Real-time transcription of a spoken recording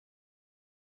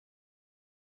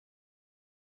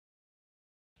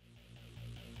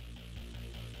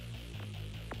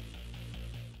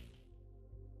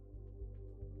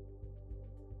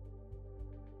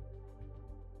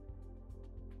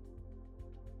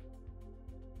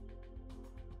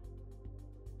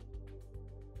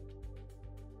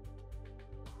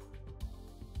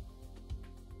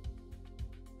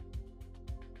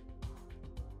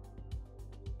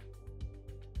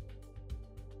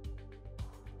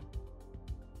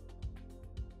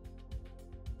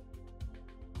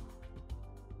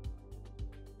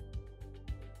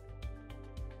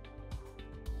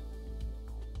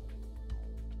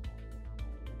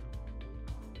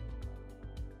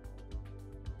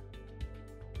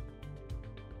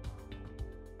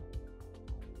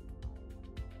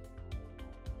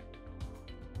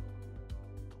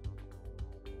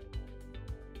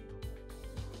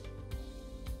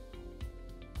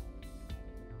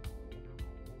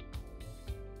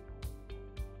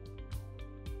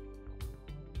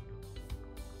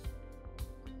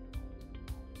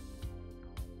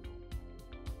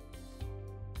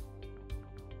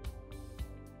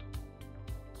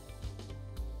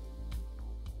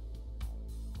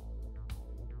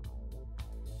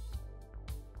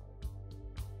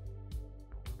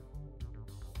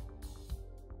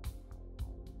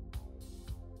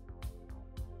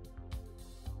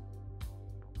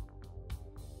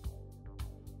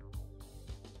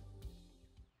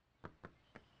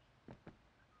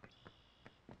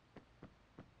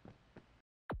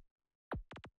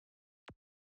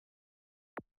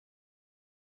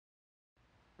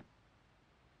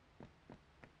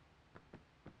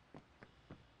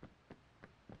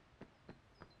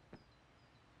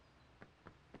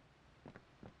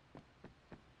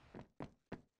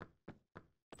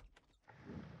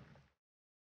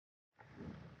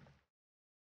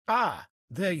Ah,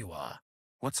 there you are.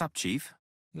 What's up, Chief?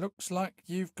 Looks like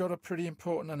you've got a pretty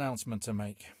important announcement to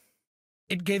make.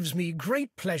 It gives me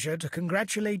great pleasure to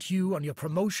congratulate you on your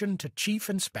promotion to Chief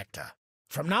Inspector.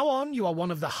 From now on, you are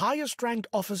one of the highest-ranked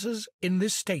officers in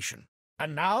this station.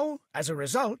 And now, as a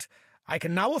result, I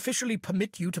can now officially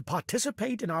permit you to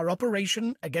participate in our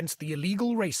operation against the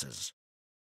illegal racers.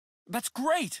 That's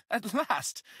great! At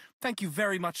last! Thank you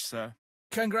very much, sir.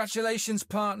 Congratulations,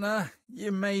 partner.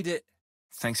 You made it.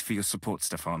 Thanks for your support,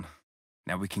 Stefan.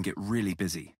 Now we can get really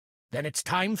busy. Then it's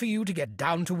time for you to get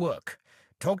down to work.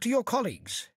 Talk to your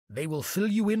colleagues. They will fill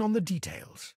you in on the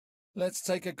details. Let's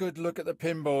take a good look at the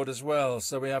pinboard as well,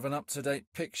 so we have an up-to-date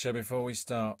picture before we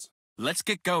start. Let's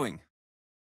get going.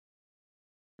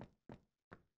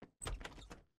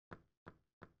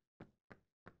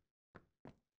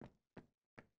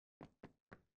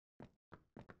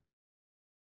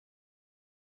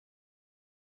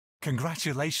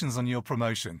 Congratulations on your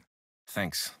promotion.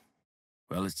 Thanks.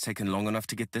 Well, it's taken long enough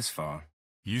to get this far.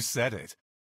 You said it.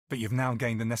 But you've now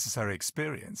gained the necessary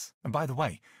experience. And by the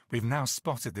way, we've now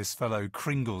spotted this fellow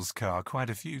Kringle's car quite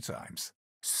a few times.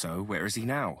 So, where is he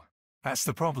now? That's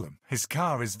the problem. His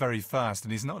car is very fast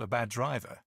and he's not a bad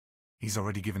driver. He's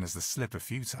already given us the slip a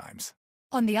few times.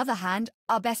 On the other hand,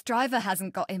 our best driver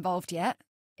hasn't got involved yet.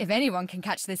 If anyone can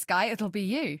catch this guy, it'll be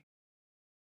you.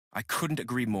 I couldn't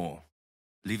agree more.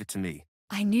 Leave it to me.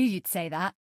 I knew you'd say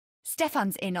that.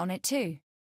 Stefan's in on it too.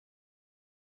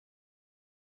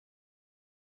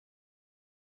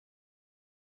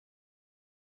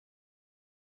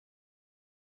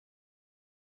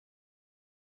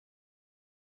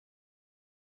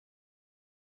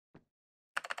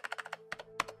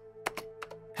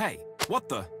 Hey, what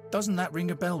the? Doesn't that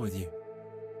ring a bell with you?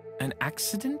 An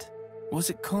accident? Was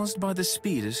it caused by the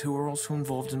speeders who were also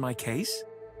involved in my case?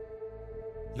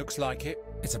 Looks like it.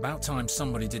 It's about time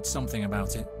somebody did something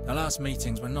about it. The last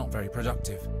meetings were not very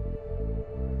productive.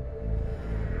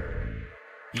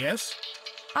 Yes?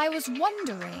 I was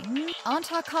wondering,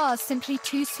 aren't our cars simply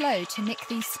too slow to nick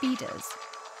these speeders?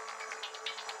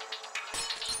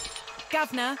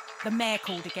 Governor, the mayor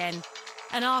called again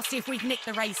and asked if we'd nicked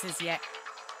the racers yet.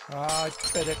 I'd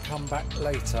better come back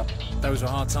later. Those were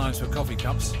hard times for coffee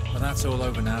cups, but that's all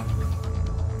over now.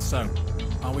 So,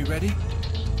 are we ready?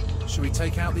 Should we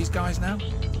take out these guys now?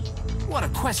 What a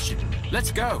question! Let's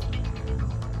go!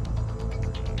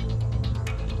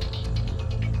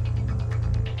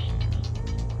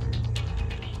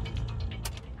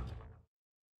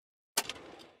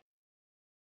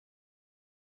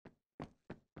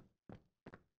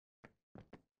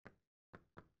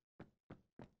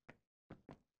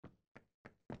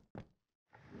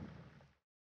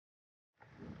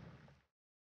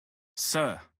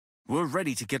 Sir, we're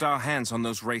ready to get our hands on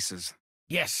those racers.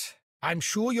 Yes, I'm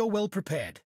sure you're well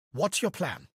prepared. What's your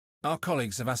plan? Our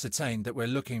colleagues have ascertained that we're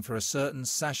looking for a certain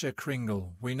Sasha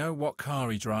Kringle. We know what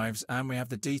car he drives, and we have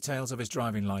the details of his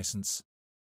driving license.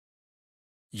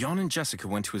 Jon and Jessica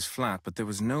went to his flat, but there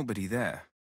was nobody there.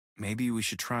 Maybe we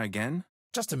should try again?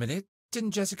 Just a minute.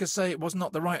 Didn't Jessica say it was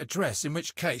not the right address, in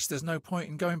which case there's no point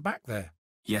in going back there?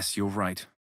 Yes, you're right.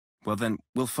 Well then,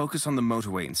 we'll focus on the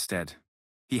motorway instead.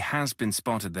 He has been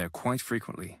spotted there quite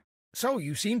frequently. So,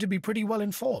 you seem to be pretty well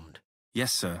informed.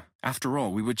 Yes, sir. After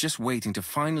all, we were just waiting to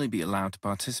finally be allowed to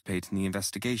participate in the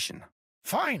investigation.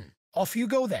 Fine. Off you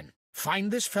go then.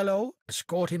 Find this fellow,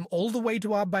 escort him all the way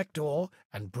to our back door,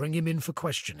 and bring him in for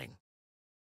questioning.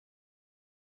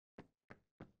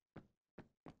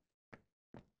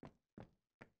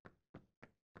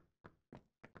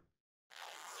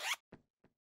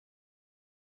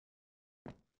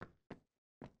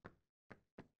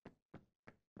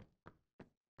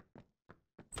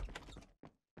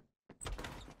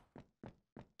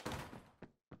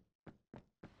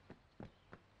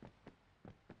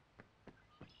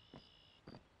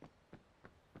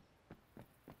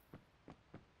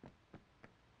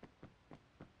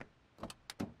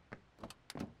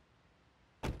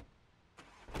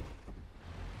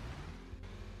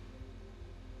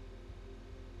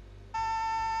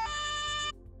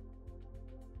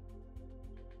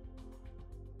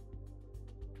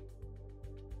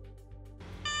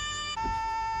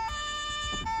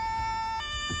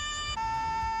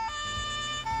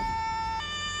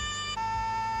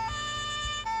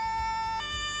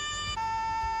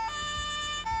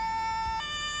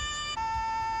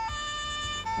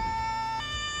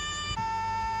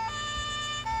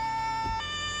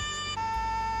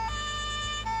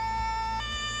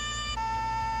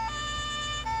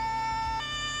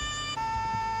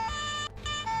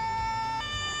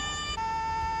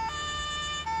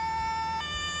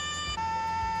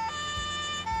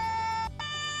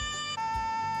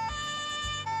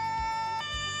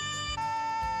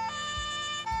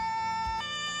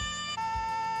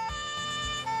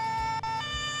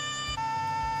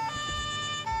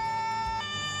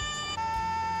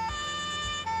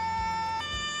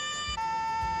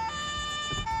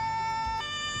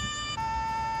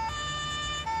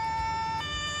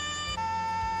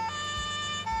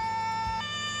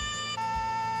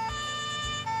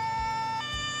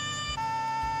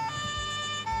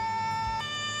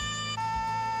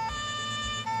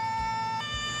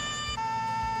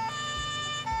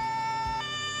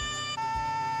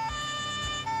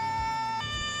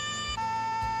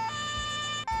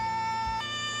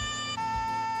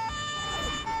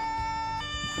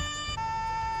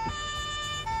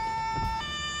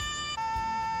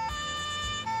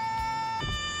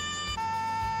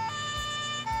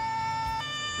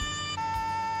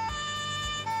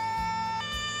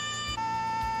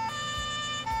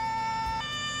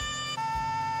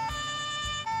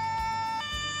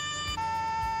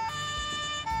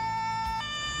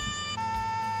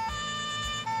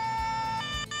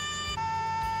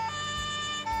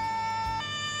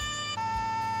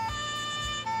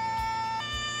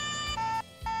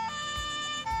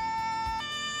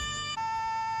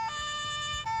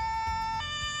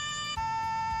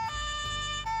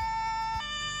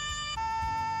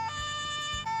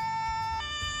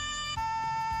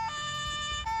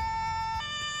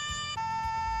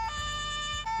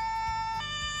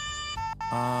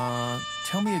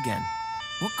 Tell me again.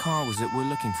 What car was it we're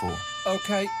looking for?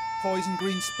 Okay, poison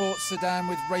green sports sedan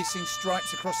with racing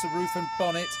stripes across the roof and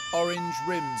bonnet, orange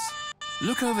rims.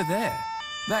 Look over there.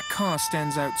 That car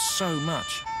stands out so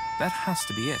much. That has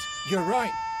to be it. You're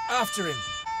right. After him.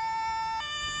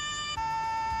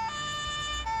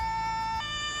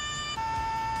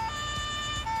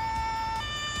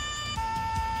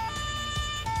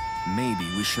 Maybe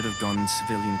we should have gone in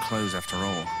civilian clothes after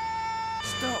all.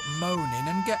 Stop moaning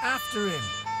and get after him.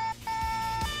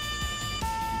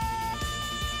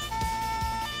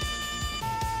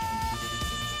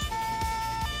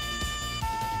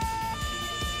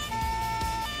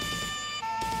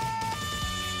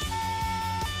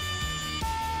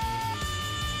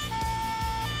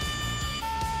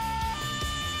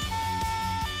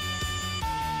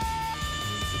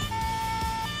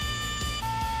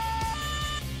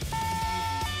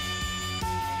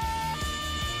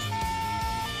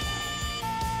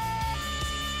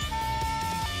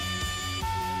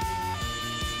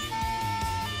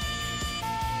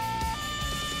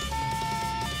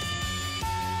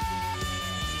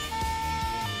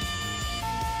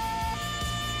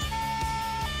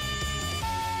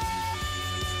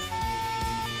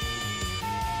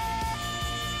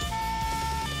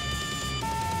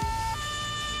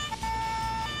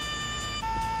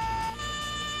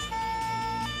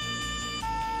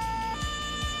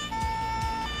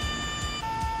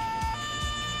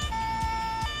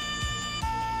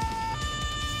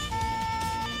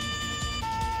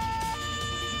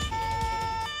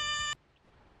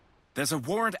 There's a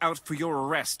warrant out for your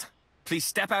arrest. Please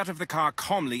step out of the car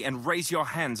calmly and raise your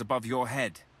hands above your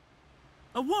head.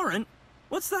 A warrant?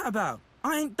 What's that about?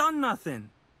 I ain't done nothing.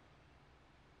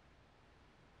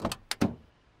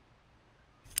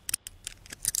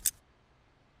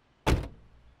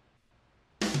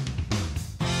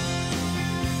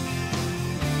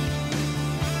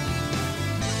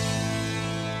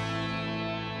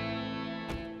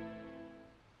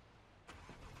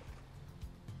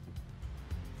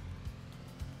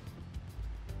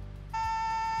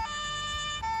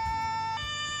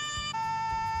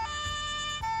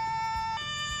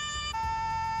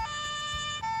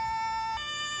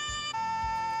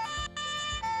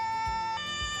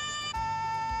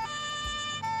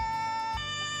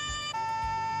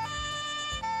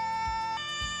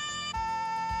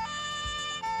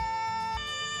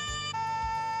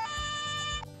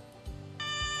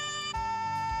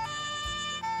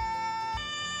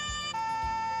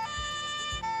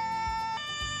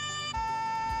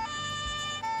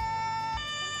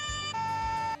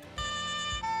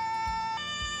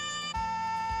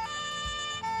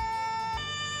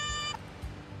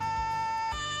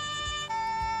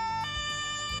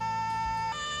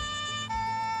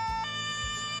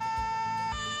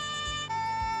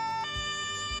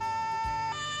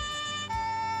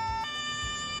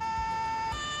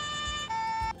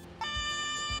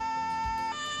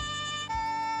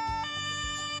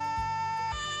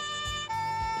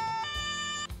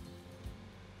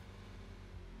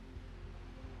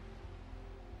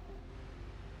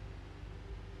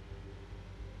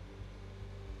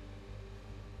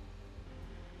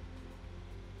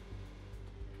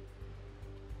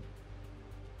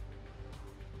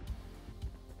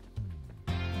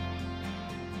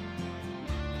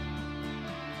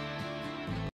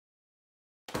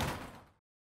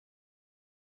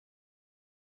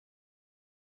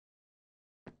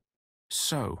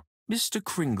 So, Mr.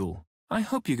 Kringle, I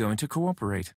hope you're going to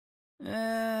cooperate.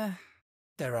 There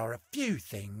are a few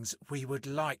things we would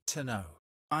like to know.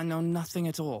 I know nothing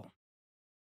at all.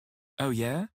 Oh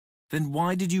yeah? Then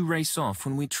why did you race off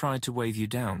when we tried to wave you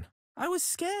down? I was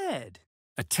scared.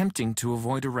 Attempting to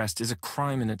avoid arrest is a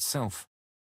crime in itself.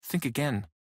 Think again.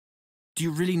 Do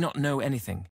you really not know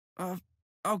anything?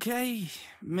 Okay,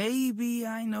 maybe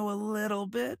I know a little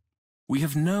bit. We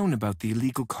have known about the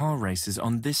illegal car races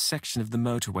on this section of the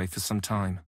motorway for some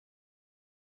time.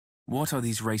 What are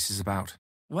these races about?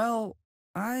 Well,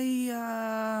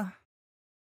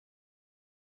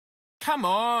 Come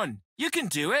on! You can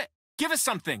do it! Give us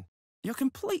something! You're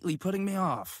completely putting me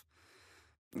off.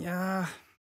 Yeah.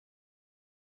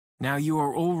 Now you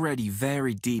are already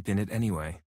very deep in it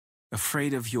anyway.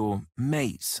 Afraid of your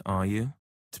mates, are you?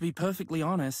 To be perfectly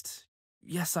honest,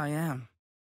 yes I am.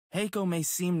 Heiko may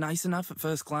seem nice enough at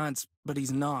first glance, but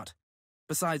he's not.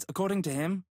 Besides, according to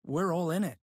him, we're all in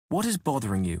it. What is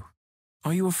bothering you?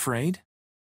 Are you afraid?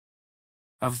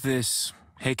 Of this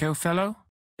Heiko fellow?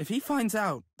 If he finds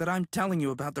out that I'm telling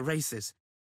you about the races,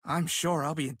 I'm sure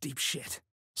I'll be in deep shit.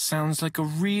 Sounds like a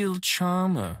real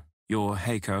charmer, your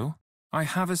Heiko. I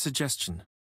have a suggestion.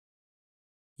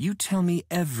 You tell me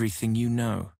everything you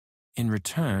know. In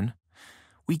return,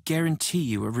 we guarantee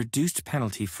you a reduced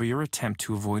penalty for your attempt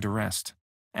to avoid arrest.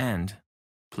 And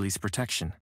police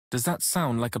protection. Does that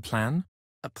sound like a plan?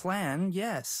 A plan,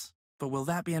 yes. But will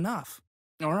that be enough?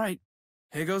 All right,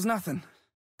 here goes nothing.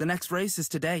 The next race is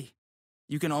today.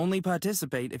 You can only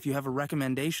participate if you have a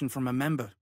recommendation from a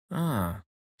member. Ah,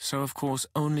 so of course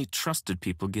only trusted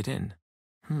people get in.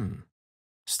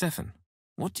 Stefan,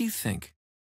 what do you think?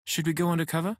 Should we go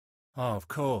undercover? Oh, of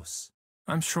course.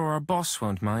 I'm sure our boss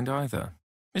won't mind either.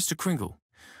 Mr. Kringle,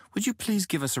 would you please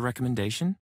give us a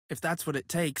recommendation? If that's what it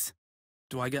takes.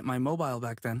 Do I get my mobile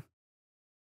back then?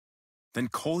 Then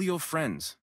call your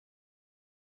friends.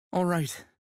 All right.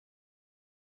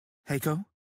 Heiko,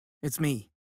 it's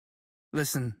me.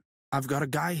 Listen, I've got a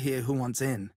guy here who wants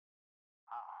in.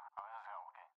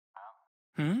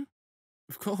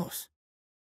 Of course.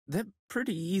 They're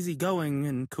pretty easygoing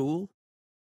and cool.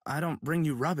 I don't bring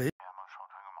you rubbish.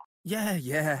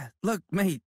 Yeah. Look,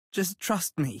 mate, just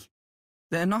trust me.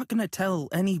 They're not gonna tell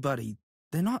anybody.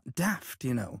 They're not daft,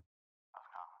 you know.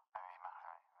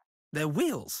 They're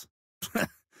wheels.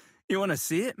 You wanna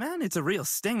see it, man? It's a real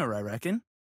stinger, I reckon.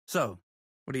 So,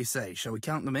 what do you say? Shall we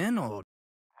count them in, or...?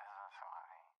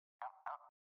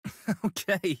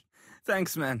 Okay.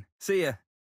 Thanks, man. See ya.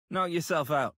 Knock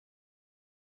yourself out.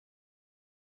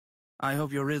 I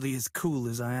hope you're really as cool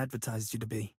as I advertised you to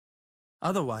be.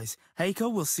 Otherwise,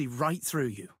 Heiko will see right through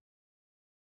you.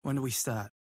 When do we start?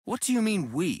 What do you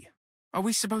mean, we? Are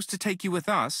we supposed to take you with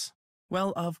us?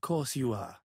 Well, of course you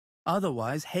are.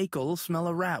 Otherwise, Heiko'll smell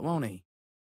a rat, won't he?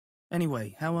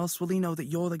 Anyway, how else will he know that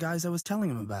you're the guys I was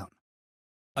telling him about?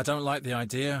 I don't like the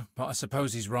idea, but I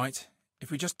suppose he's right.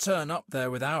 If we just turn up there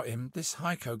without him, this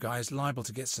Heiko guy is liable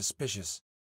to get suspicious.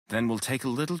 Then we'll take a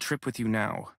little trip with you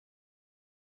now.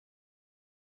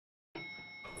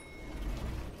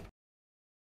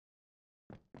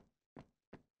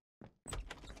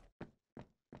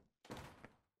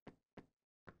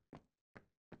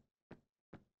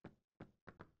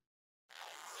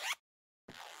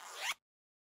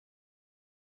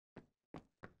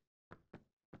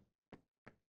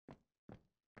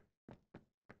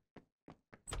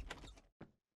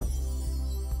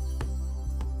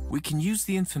 We can use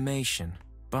the information,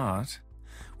 but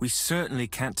we certainly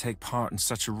can't take part in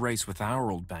such a race with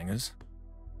our old bangers.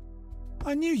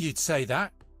 I knew you'd say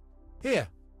that. Here,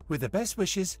 with the best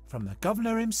wishes from the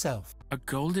governor himself. A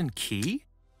golden key?